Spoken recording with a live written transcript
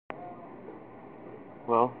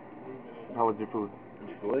Well, how was your food? It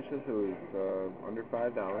was delicious. It was under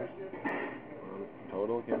 $5.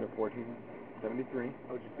 Total came to $14.73.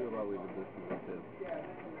 How would you feel about leaving this as a tip?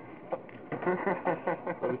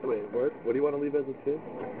 Wait, what? What do you want to leave as a tip?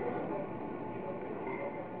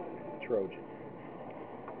 Trojan.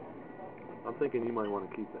 I'm thinking you might want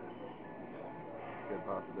to keep that. Good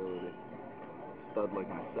possibility. Stud like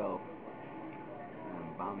myself, I'm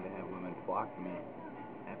bound to have women flock to me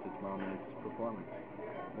after tomorrow night's performance.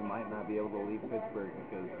 We might not be able to leave Pittsburgh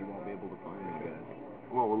because you won't be able to find me, guys.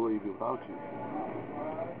 Well, we'll leave you without you.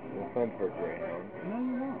 We'll send for a Greyhound. No,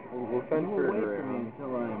 you won't. We'll send You for will a wait for Greyhound. me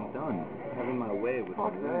until I'm done having my way with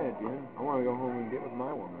Fuck my that, woman. dude. I want to go home and get with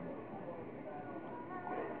my woman.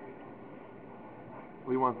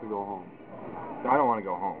 We want to go home. I don't want to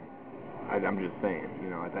go home. I'm just saying, you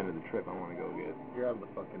know, at the end of the trip, I want to go get. You're out of the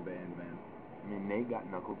fucking band, man. I mean, Nate got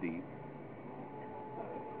knuckle deep.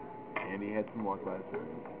 Andy had some luck last time.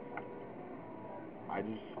 I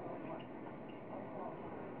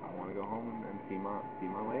want to go home and see my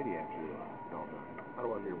lady after it's all done. I don't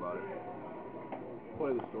want to hear about it. The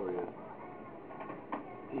point of the story is,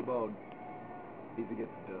 T-Bone, he's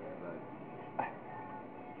against the justice side.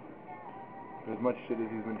 As much shit as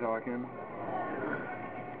he's been talking,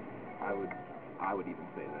 I would even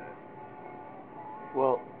say that.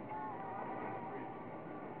 Well,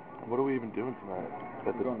 what are we even doing tonight?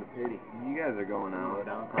 We're going to Pity. You guys are going out.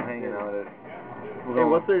 Downtown I'm hanging Pity. out at. Hey,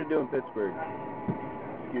 what's there to do in Pittsburgh?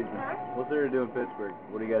 Excuse me. What's there to do in Pittsburgh?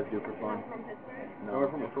 What do you guys do for fun? From Pittsburgh? No, We're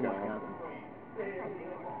from Wisconsin.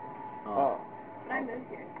 Oh. But I moved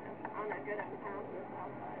here, so I'm not good at the town to the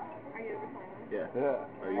south side. Are you ever playing? Yeah.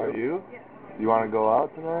 Yeah. Are you? Yeah. You want to go out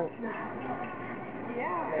tonight?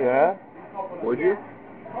 Yeah. Yeah? Would you?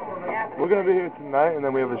 Yeah, but We're gonna be here tonight, and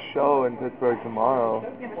then we have a show in Pittsburgh tomorrow.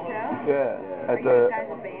 you have a show? Yeah. Yeah. At Are you the guys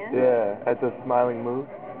a band? yeah at the Smiling Moose.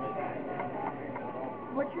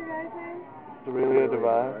 What's your guys' name? Aurelia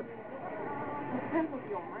Divide. It depends what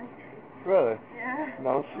you want mine. Really? Yeah.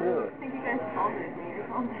 No I shit. think you guys taunted me or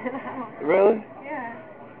something. I don't know. Really? Yeah.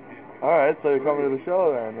 All right. So you're coming to the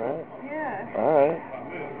show then, right? Yeah. All right.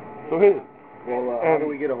 Sweet. Well, how do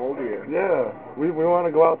we get a hold of you? Yeah. We want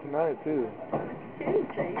to go out tonight too.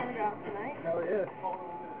 Tuesday. You want to go out tonight? Hell yeah.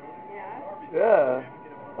 Yeah. Yeah.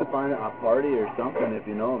 I'll find a party or something if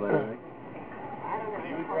you know of anything. I don't know.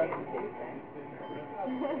 I'm party on Tuesday.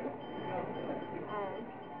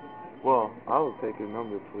 Well, I will take your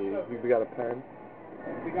number, please. We got a pen?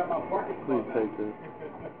 Please take this.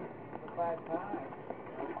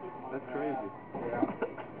 That's crazy.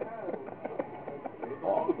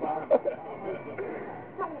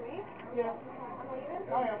 Come to me? Yeah.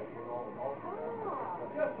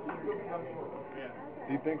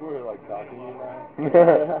 Do you think we're like talking to you now?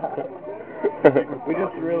 We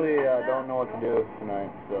just really don't know what to do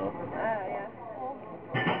tonight, so.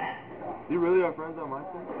 Yeah. You really are friends on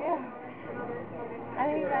MySpace? Yeah. I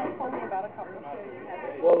think you guys told me about a couple of shows you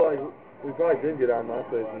had. Well, like, we probably did get on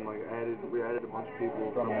MySpace and like we added a bunch of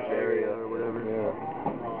people from From this this area area. or whatever. Yeah.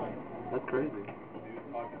 That's crazy.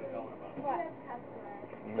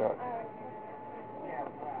 Yeah.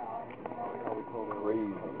 How we told her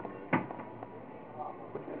Crazy.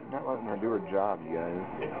 Not letting her do her job, you guys.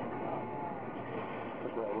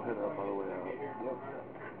 That's right, we'll hit her up on the way out.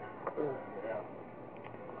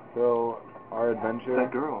 So, our adventure.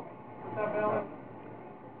 That girl. The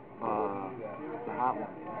hot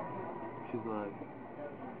one. She's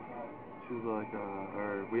like,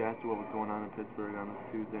 or we asked her what was going on in Pittsburgh on this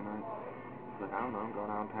Tuesday night. She's like, I don't know, I'm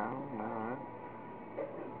going downtown. Yeah, alright.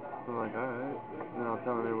 So we're like, alright. Then I was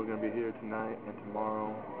telling her we're gonna be here tonight and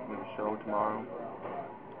tomorrow. We have a show tomorrow.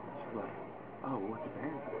 She's like, oh, what's the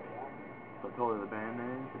band name? So I told her the band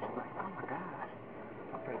name, and she's like, oh my gosh.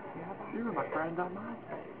 You were my friend on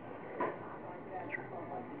MySpace.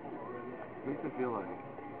 Makes me feel like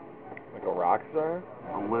Like a rock star?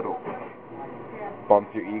 a little.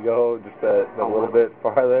 Bumps your ego just a little bit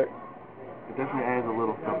farther. It definitely adds a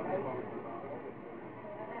little something.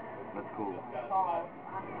 That's cool.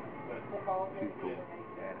 She's cool.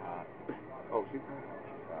 And hot. Oh, she's hot.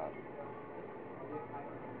 She's hot.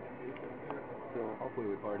 So, Hopefully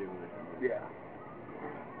we party with her. Yeah.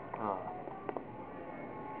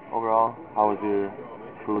 Overall, how was your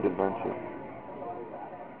food adventure?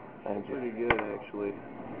 Andrew? Pretty good, actually.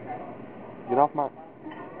 Get off my...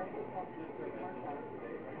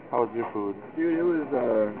 How was your food? Dude, it was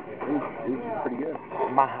pretty good.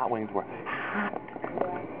 My hot wings were